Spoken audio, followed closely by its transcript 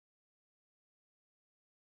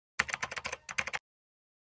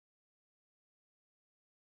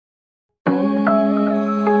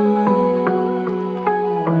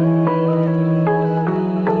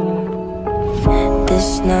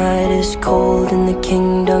gold in the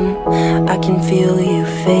kingdom. I can feel you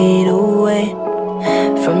fade away.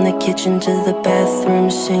 From the kitchen to the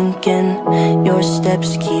bathroom sinking, your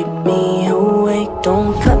steps keep me awake.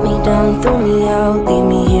 Don't cut me down, throw me out, leave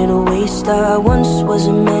me here to waste. I once was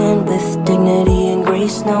a man with dignity and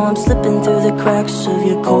grace. Now I'm slipping through the cracks of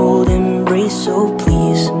your cold embrace. So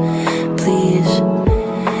please, please,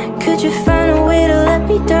 could you find a way to let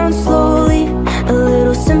me down slowly? A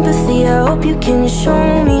little sympathy, I hope you can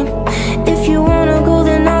show me. If you wanna go,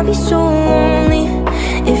 then I'll be so lonely.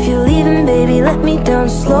 If you're leaving, baby, let me down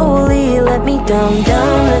slowly. Let me down,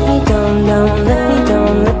 down, let me down, down, let me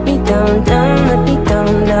down, let me down, down, let me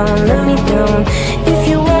down, down, let me down. If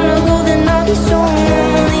you wanna go, then I'll be so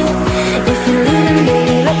lonely. If you're leaving,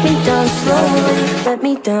 baby, let me down slowly. Let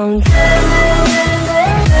me down.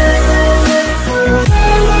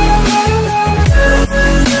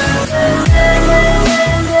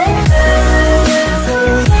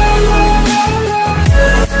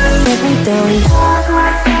 Let me down.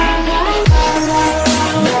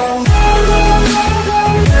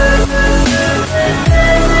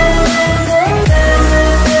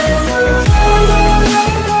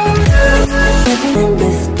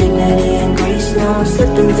 With dignity and grace, now I'm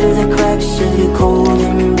slipping through the cracks of your cold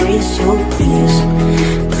embrace. So please,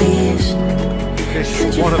 please. This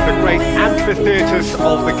is one of the great amphitheatres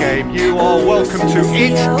of the game. You are welcome to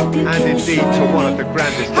it, and indeed to one of the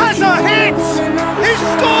grandest. Has a hit! He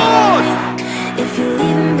scored! If you're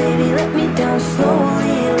leaving, baby, let me down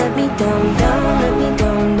slowly. Let me down, down, let me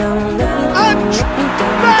down, down, let me down, let me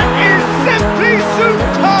down. That is simply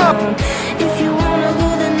superb! If you wanna go,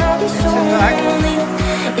 then I'll be so lonely.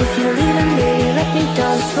 If you're leaving, baby, let me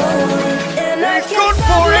down slowly. And I He's gone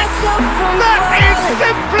for it! That is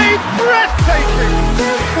simply breathtaking!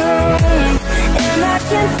 And I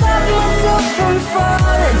can't stop myself from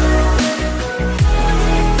falling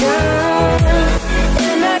down.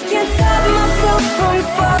 And I can't stop myself from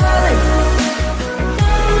falling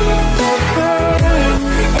down.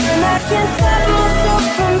 And I can't stop myself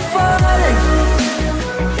from falling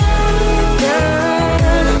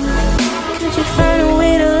down. Could you find a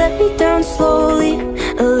way to let me down slowly?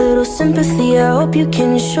 A little sympathy, I hope you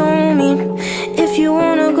can show me. If you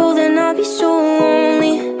wanna go, then I'll be so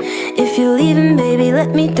lonely. If you're leaving, baby,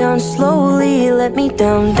 let me down slowly. Let me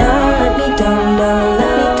down, down, let me down, down,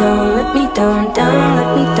 let me down, let me down, down, let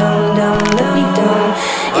me down, down, let me down.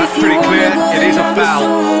 That's pretty clear, it is a foul.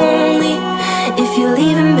 If you're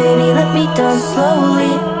leaving, baby, let me down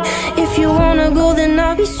slowly. If you wanna go, then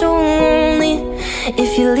I'll be so lonely.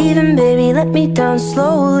 If you're leaving, baby, let me down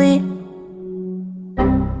slowly.